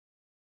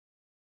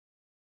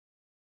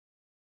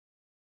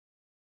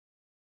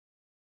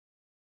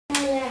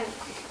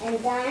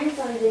and dine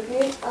from the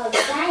group of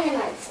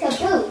dynamites.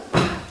 Kaboom!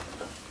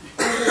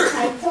 And the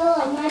title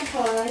of my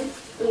poem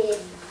is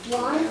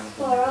Once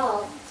for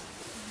All.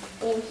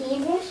 In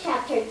Hebrews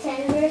chapter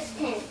 10, verse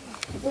 10,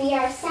 we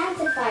are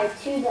sanctified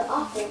through the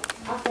offering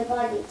of the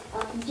body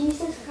of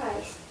Jesus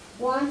Christ,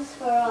 once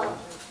for all.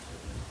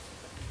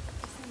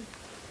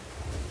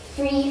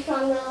 Free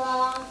from the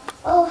law,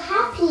 oh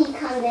happy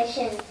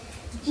condition,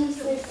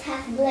 Jesus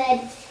hath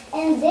bled,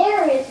 and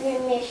there is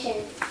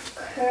remission.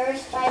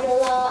 Cursed by the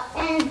law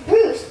and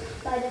bruised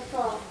by the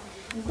fall,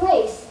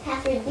 grace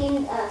hath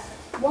redeemed us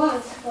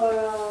once for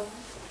all.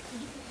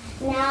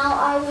 Now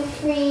are we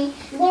free,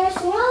 there's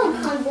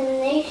no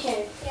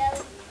condemnation.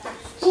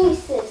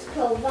 Jesus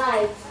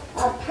provides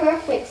a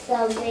perfect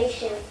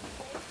salvation.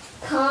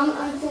 Come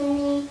unto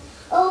me,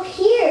 oh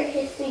hear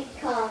his sweet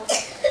call.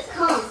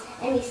 Come,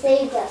 and he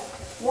saves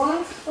us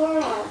once for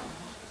all.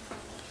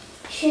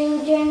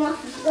 Children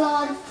of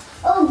God,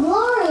 oh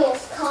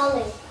glorious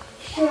calling,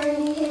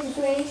 surely his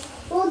grace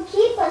will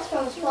keep us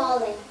from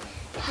falling,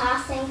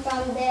 passing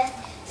from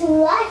death to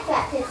life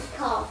at his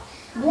call.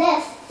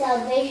 Blessed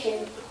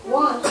salvation,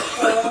 once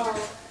for all.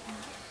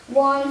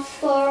 Once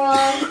for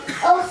all,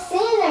 oh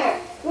sinner,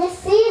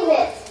 receive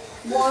it.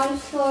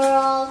 Once for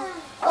all,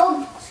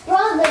 oh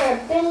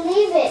brother,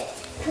 believe it.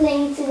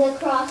 Cling to the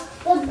cross,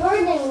 the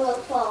burden will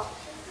fall.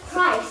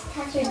 Christ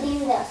has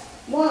redeemed us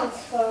once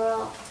for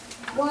all.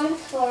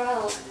 Once for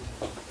all.